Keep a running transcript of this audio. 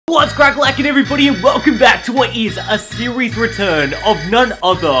What's crackalackin' everybody, and welcome back to what is a series return of none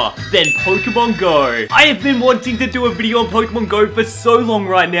other than Pokemon Go. I have been wanting to do a video on Pokemon Go for so long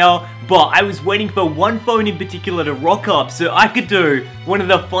right now, but I was waiting for one phone in particular to rock up so I could do one of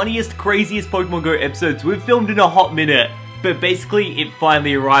the funniest, craziest Pokemon Go episodes we've filmed in a hot minute. But basically, it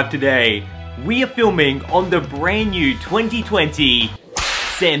finally arrived today. We are filming on the brand new 2020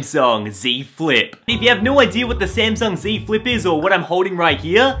 Samsung Z Flip. If you have no idea what the Samsung Z Flip is or what I'm holding right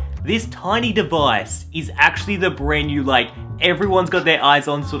here, this tiny device is actually the brand new, like, everyone's got their eyes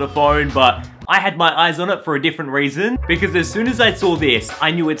on sort of phone, but I had my eyes on it for a different reason, because as soon as I saw this, I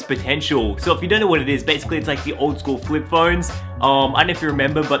knew its potential. So if you don't know what it is, basically it's like the old school flip phones. I don't know if you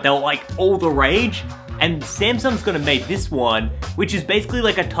remember, but they were like all the rage, and Samsung's gonna make this one, which is basically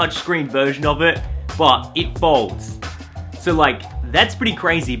like a touchscreen version of it, but it folds. So like, that's pretty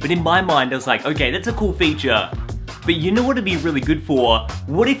crazy, but in my mind I was like, okay, that's a cool feature. But you know what it'd be really good for?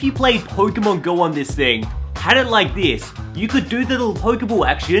 What if you played Pokemon Go on this thing? Had it like this, you could do the little Pokeball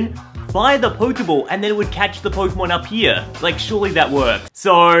action, fire the Pokeball, and then it would catch the Pokemon up here. Like, surely that works.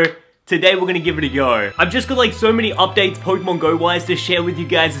 So, today we're gonna give it a go. I've just got like so many updates Pokemon Go wise to share with you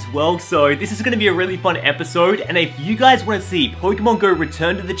guys as well, so this is gonna be a really fun episode, and if you guys wanna see Pokemon Go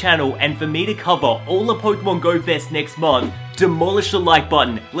return to the channel and for me to cover all the Pokemon Go Fest next month, demolish the like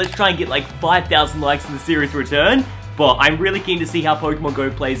button. Let's try and get like 5,000 likes in the series return, but I'm really keen to see how Pokemon Go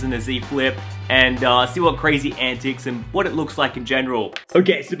plays in the Z Flip and see what crazy antics and what it looks like in general.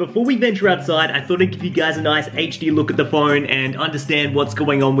 Okay, so before we venture outside, I thought I'd give you guys a nice HD look at the phone and understand what's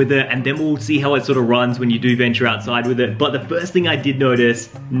going on with it, and then we'll see how it sort of runs when you do venture outside with it. But the first thing I did notice,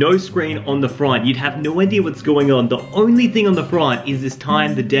 no screen on the front. You'd have no idea what's going on. The only thing on the front is this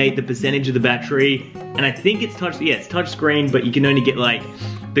time, the date, the percentage of the battery, and I think it's it's touch screen, but you can only get like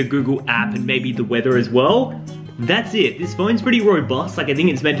the Google app and maybe the weather as well. That's it. This phone's pretty robust. Like, I think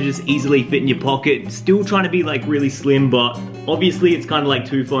it's meant to just easily fit in your pocket. Still trying to be like really slim, but obviously it's kind of like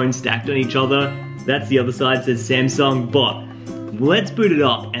two phones stacked on each other. That's the other side, says Samsung, but let's boot it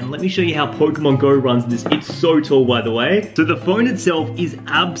up and let me show you how Pokemon Go runs this. It's so tall, by the way. So the phone itself is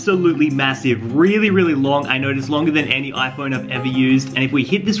absolutely massive, really, really long. I noticed longer than any iPhone I've ever used. And if we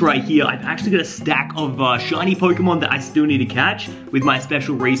hit this right here, I've actually got a stack of shiny Pokemon that I still need to catch with my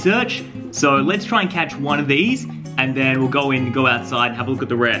special research. So let's try and catch one of these, and then we'll go outside and have a look at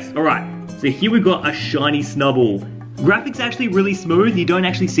the rest. All right, so here we've got a shiny Snubble. Graphics actually really smooth. You don't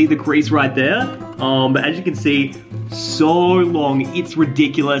actually see the crease right there. But as you can see, so long, it's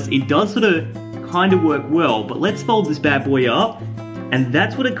ridiculous. It does sort of kind of work well, but let's fold this bad boy up. And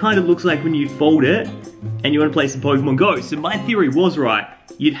that's what it kind of looks like when you fold it and you want to play some Pokemon Go. So my theory was right.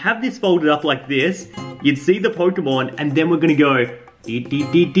 You'd have this folded up like this, you'd see the Pokemon, and then we're gonna go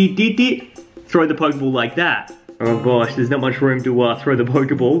throw the Pokeball like that. Oh gosh, there's not much room to throw the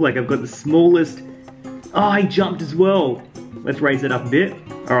Pokeball. Like, I've got the smallest. Oh, he jumped as well. Let's raise it up a bit.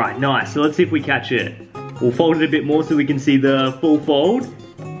 All right, nice. So let's see if we catch it. We'll fold it a bit more so we can see the full fold.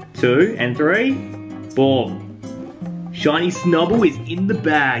 2 and 3. Boom. Shiny Snubble is in the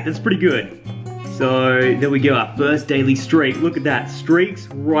bag. That's pretty good. So there we go, our first daily streak. Look at that, streaks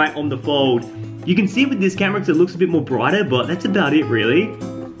right on the fold. You can see with this camera because it looks a bit more brighter, but that's about it really.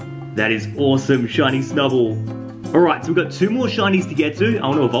 That is awesome, shiny Snubble. Alright, so we've got 2 more shinies to get to. I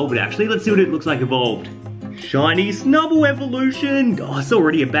want to evolve it actually. Let's see what it looks like evolved. Shiny Snubble evolution! Oh, it's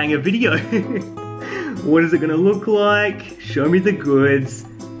already a banger video. What is it gonna look like? Show me the goods.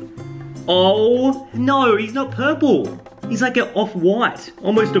 Oh, no, he's not purple. He's like an off-white,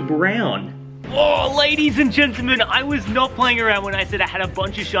 almost a brown. Oh, ladies and gentlemen, I was not playing around when I said I had a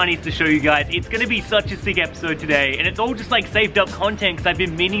bunch of shinies to show you guys. It's gonna be such a sick episode today, and it's all just like saved up content because I've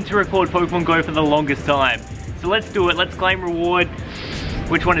been meaning to record Pokemon Go for the longest time. So let's do it, let's claim reward.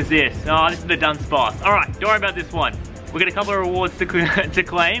 Which one is this? Oh, this is the Dunsparce. All right, don't worry about this one. We've got a couple of rewards to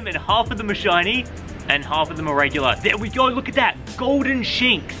claim, and half of them are shiny, and half of them are regular. There we go, look at that, Golden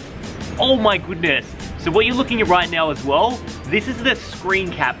Shinx. Oh my goodness. So what you're looking at right now as well, this is the screen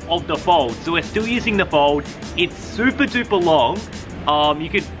cap of the fold. So we're still using the fold. It's super duper long.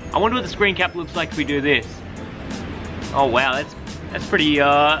 I wonder what the screen cap looks like if we do this. Oh wow, that's pretty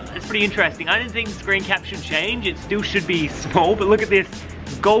interesting. I didn't think the screen cap should change. It still should be small, but look at this.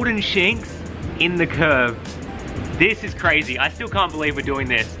 Golden Shinx in the curve. This is crazy. I still can't believe we're doing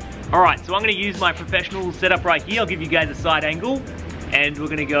this. All right, so I'm gonna use my professional setup right here. I'll give you guys a side angle, and we're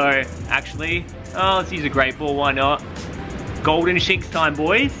gonna go, actually, let's use a Great Ball, why not? Golden Shinx time,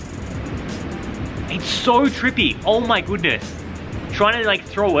 boys. It's so trippy, oh my goodness. Trying to like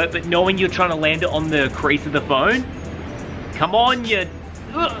throw it, but knowing you're trying to land it on the crease of the phone. Come on, you.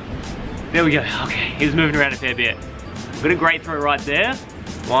 Ugh. There we go, okay, he was moving around a fair bit. Got a great throw right there.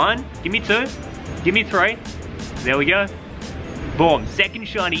 1, give me 2, give me 3. There we go. Boom, second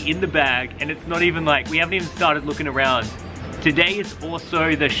shiny in the bag, and it's not even like, we haven't even started looking around. Today is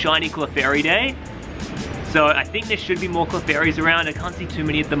also the shiny Clefairy day. So I think there should be more Clefairies around. I can't see too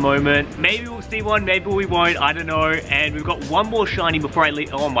many at the moment. Maybe we'll see one, maybe we won't, I don't know. And we've got one more shiny before I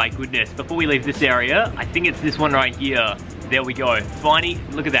leave. Oh my goodness, before we leave this area. I think it's this one right here. There we go. Finally,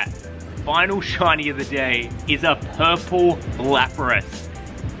 look at that. Final shiny of the day is a purple Lapras.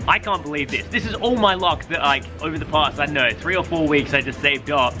 I can't believe this. This is all my luck that, like, over the past, I don't know, 3 or 4 weeks I just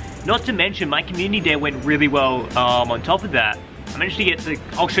saved up. Not to mention, my community day went really well on top of that. I managed to get the,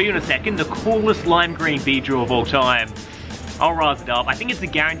 I'll show you in a second, the coolest lime green Beedrill of all time. I'll razz it up. I think it's a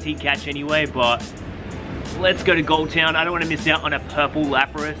guaranteed catch anyway, but let's go to Gold Town. I don't want to miss out on a purple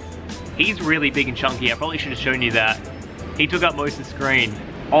Lapras. He's really big and chunky. I probably should have shown you that. He took up most of the screen.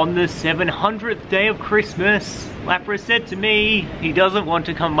 On the 700th day of Christmas, Lapras said to me he doesn't want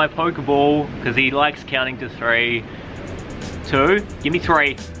to come my Pokeball because he likes counting to 3. 2, give me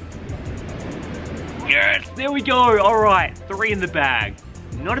 3. Yes, there we go. All right, 3 in the bag.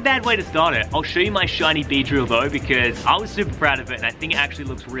 Not a bad way to start it. I'll show you my shiny Beedrill though, because I was super proud of it and I think it actually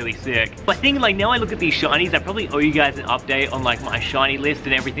looks really sick. I think like now I look at these shinies, I probably owe you guys an update on like my shiny list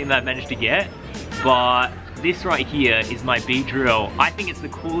and everything that I've managed to get. But this right here is my Beedrill. I think it's the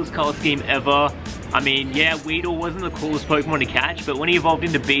coolest color scheme ever. I mean, yeah, Weedle wasn't the coolest Pokemon to catch, but when he evolved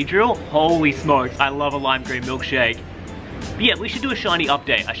into Beedrill, holy smokes, I love a lime green milkshake. But yeah, we should do a shiny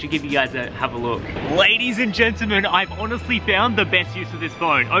update. I should give you guys have a look. Ladies and gentlemen, I've honestly found the best use of this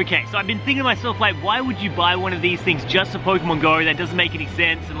phone. Okay, so I've been thinking to myself, like, why would you buy one of these things just for Pokemon Go? That doesn't make any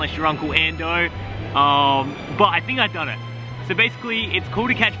sense unless you're Uncle Ando. But I think I've done it. So basically, it's cool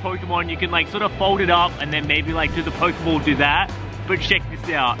to catch Pokemon. You can like sort of fold it up and then maybe like do the Pokeball, do that. But check this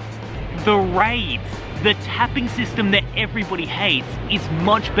out. The raids, the tapping system that everybody hates is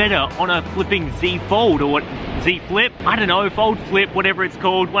much better on a flipping Z Fold or what, Z Flip? I don't know, Fold, Flip, whatever it's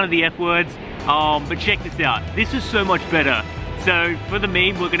called, one of the F words. But check this out. This is so much better. So for the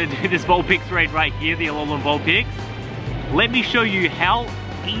meme, we're gonna do this Vulpix raid right here, the Alolan Vulpix. Let me show you how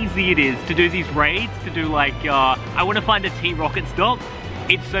easy it is to do these raids, to do like, I want to find a T-Rocket stock.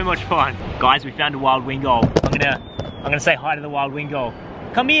 It's so much fun. Guys, we found a wild Wingull. I'm gonna say hi to the wild Wingull.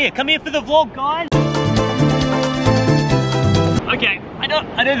 Come here for the vlog, guys. Okay,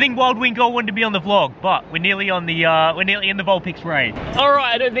 I don't think wild Wingull wanted to be on the vlog, but we're nearly on the, we're nearly in the Vulpix raid. All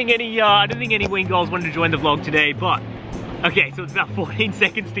right, I don't think any Wingulls wanted to join the vlog today, but okay, so it's about 14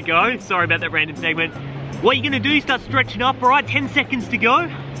 seconds to go. Sorry about that random segment. What you're gonna do is start stretching up, all right? 10 seconds to go.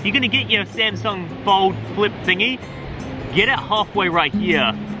 You're gonna get your Samsung Fold Flip thingy, get it halfway right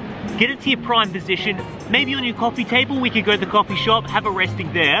here. Get it to your prime position, maybe on your coffee table. We could go to the coffee shop, have a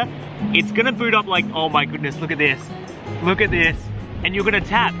resting there. It's gonna boot up like, oh my goodness, look at this. Look at this. And you're gonna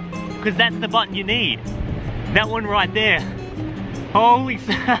tap, because that's the button you need. That one right there. Holy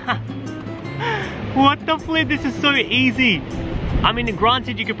what the flip, this is so easy. I mean,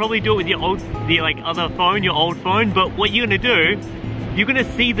 granted, you could probably do it with your other phone, your old phone, but what you're gonna do, you're gonna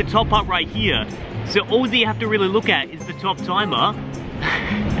see the top up right here. So all that you have to really look at is the top timer.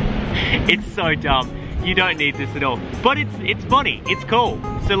 It's so dumb. You don't need this at all. But it's funny, it's cool.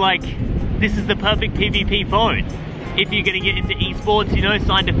 So like, this is the perfect PvP phone. If you're gonna get into esports, you know,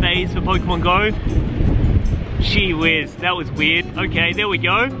 sign to phase for Pokemon Go. Gee whiz, that was weird. Okay, there we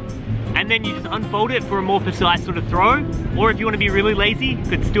go. And then you just unfold it for a more precise sort of throw. Or if you want to be really lazy, it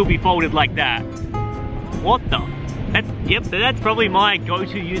could still be folded like that. What the? Yep, so that's probably my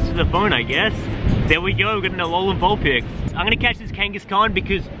go-to use of the phone, I guess. There we go, we're getting a Alolan Vulpix. I'm gonna catch this Kangaskhan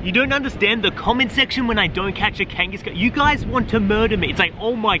because you don't understand the comment section when I don't catch a Kangaskhan. You guys want to murder me. It's like,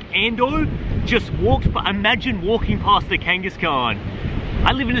 oh my, Ando just walked, but imagine walking past the Kangaskhan.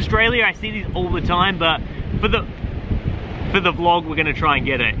 I live in Australia, I see these all the time, but for the vlog, we're gonna try and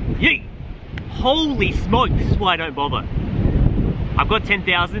get it. Yay! Holy smoke, this is why I don't bother. I've got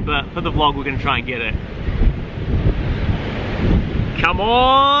 10,000, but for the vlog, we're gonna try and get it. Come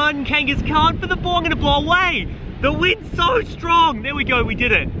on, Kangaskhan for the ball, I'm gonna blow away. The wind's so strong. There we go, we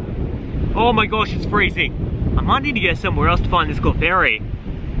did it. Oh my gosh, it's freezing. I might need to go somewhere else to find this Clefairy.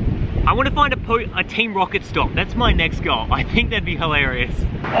 I want to find a Team Rocket stock. That's my next goal. I think that'd be hilarious.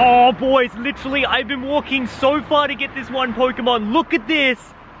 Oh boys, literally I've been walking so far to get this one Pokemon. Look at this.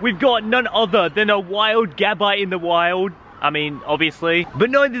 We've got none other than a wild Gabite in the wild. I mean, obviously. But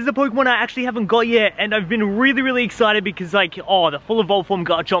no, this is a Pokemon I actually haven't got yet. And I've been really excited because like, oh, the full evolved form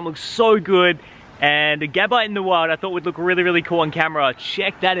Garchomp looks so good. And a Gabite in the wild I thought would look really cool on camera.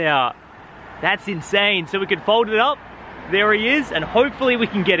 Check that out. That's insane. So we could fold it up. There he is. And hopefully we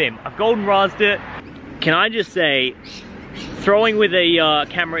can get him. I've golden razzed it. Can I just say, Throwing with a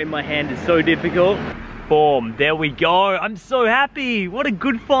camera in my hand is so difficult. Boom, there we go. I'm so happy. What a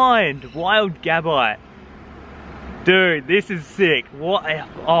good find. Wild Gabite. Dude, this is sick. What?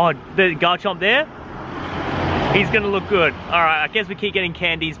 Oh, the Garchomp there? He's gonna look good. Alright, I guess we keep getting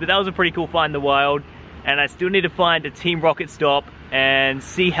candies, but that was a pretty cool find in the wild. And I still need to find a Team Rocket stop and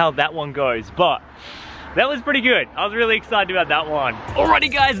see how that one goes. But that was pretty good. I was really excited about that one.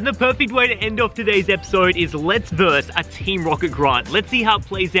 Alrighty guys, and the perfect way to end off today's episode is let's verse a Team Rocket grunt. Let's see how it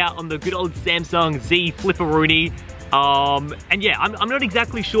plays out on the good old Samsung Z Flipperoonie. And yeah, I'm not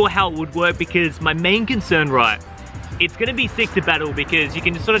exactly sure how it would work because my main concern, right, it's gonna be sick to battle because you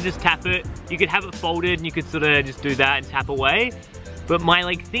can just sort of just tap it. You could have it folded and you could sort of just do that and tap away. But my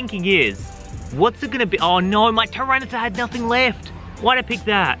like thinking is, what's it gonna be? Oh no, my Tyranitar had nothing left. Why'd I pick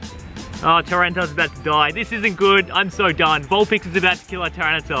that? Oh, Tyranitar's about to die. This isn't good. I'm so done. Vulpix is about to kill our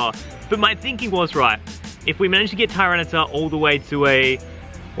Tyranitar. But my thinking was, right, if we manage to get Tyranitar all the way to a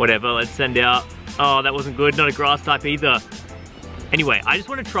whatever, let's send out. Oh, that wasn't good. Not a grass type either. Anyway, I just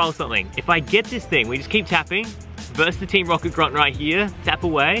want to trial something. If I get this thing, we just keep tapping. Verse the Team Rocket grunt right here. Tap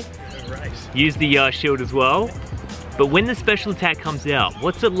away. Use the shield as well. But when the special attack comes out,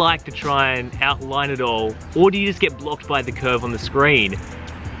 what's it like to try and outline it all? Or do you just get blocked by the curve on the screen?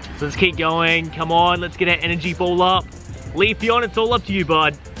 So let's keep going. Come on, let's get our energy ball up. Leafeon, it's all up to you,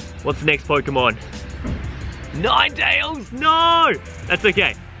 bud. What's the next Pokemon? Ninetales! No! That's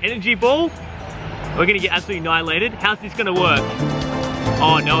okay. Energy ball. We're gonna get absolutely annihilated. How's this gonna work?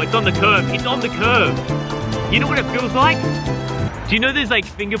 Oh no, it's on the curve. It's on the curve. You know what it feels like? Do you know there's like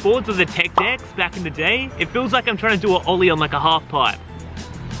fingerboards or the tech decks back in the day? It feels like I'm trying to do an ollie on like a half pipe.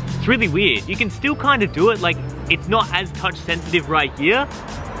 It's really weird. You can still kind of do it, like it's not as touch sensitive right here.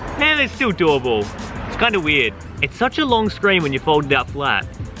 Man, it's still doable. It's kind of weird. It's such a long screen when you fold it out flat.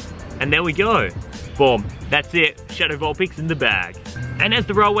 And there we go. Boom. That's it. Shadow Vulpix in the bag. And as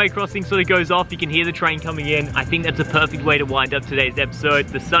the railway crossing sort of goes off, you can hear the train coming in. I think that's a perfect way to wind up today's episode.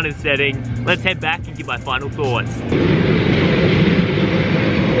 The sun is setting. Let's head back and give my final thoughts.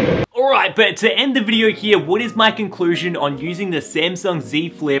 Alright, but to end the video here, what is my conclusion on using the Samsung Z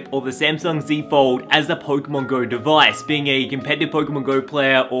Flip or the Samsung Z Fold as a Pokemon Go device, being a competitive Pokemon Go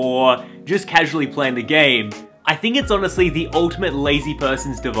player or just casually playing the game? I think it's honestly the ultimate lazy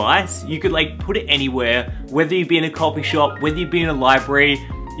person's device. You could like put it anywhere, whether you be in a coffee shop, whether you be in a library,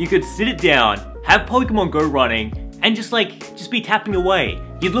 you could sit it down, have Pokemon Go running, and just be tapping away.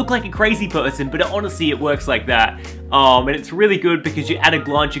 You'd look like a crazy person, but honestly it works like that. And it's really good because you at a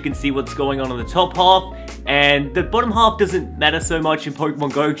glance you can see what's going on the top half, and the bottom half doesn't matter so much in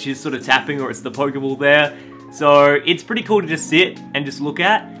Pokemon Go because you're sort of tapping or it's the Pokeball there. So it's pretty cool to just sit and just look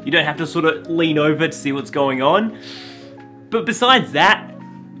at. You don't have to sort of lean over to see what's going on. But besides that,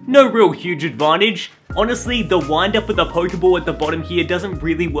 no real huge advantage. Honestly, the wind up with the Pokeball at the bottom here doesn't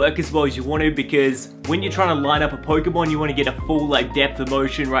really work as well as you want to, because when you're trying to line up a Pokemon, you want to get a full like depth of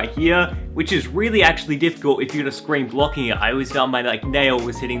motion right here, which is really actually difficult if you're gonna screen blocking it. I always found my like nail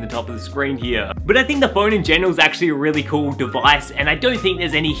was hitting the top of the screen here. But I think the phone in general is actually a really cool device, and I don't think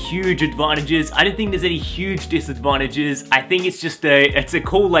there's any huge advantages. I don't think there's any huge disadvantages. I think it's just it's a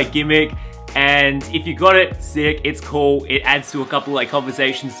cool like gimmick. And if you got it, sick, it's cool. It adds to a couple like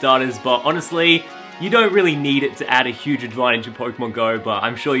conversation starters, but honestly, you don't really need it to add a huge advantage in Pokemon Go, but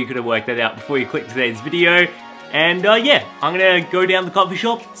I'm sure you could have worked that out before you clicked today's video. And yeah, I'm gonna go down the coffee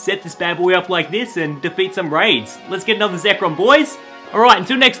shop, set this bad boy up like this, and defeat some raids. Let's get another Zekrom, boys. Alright,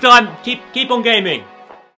 until next time, keep on gaming.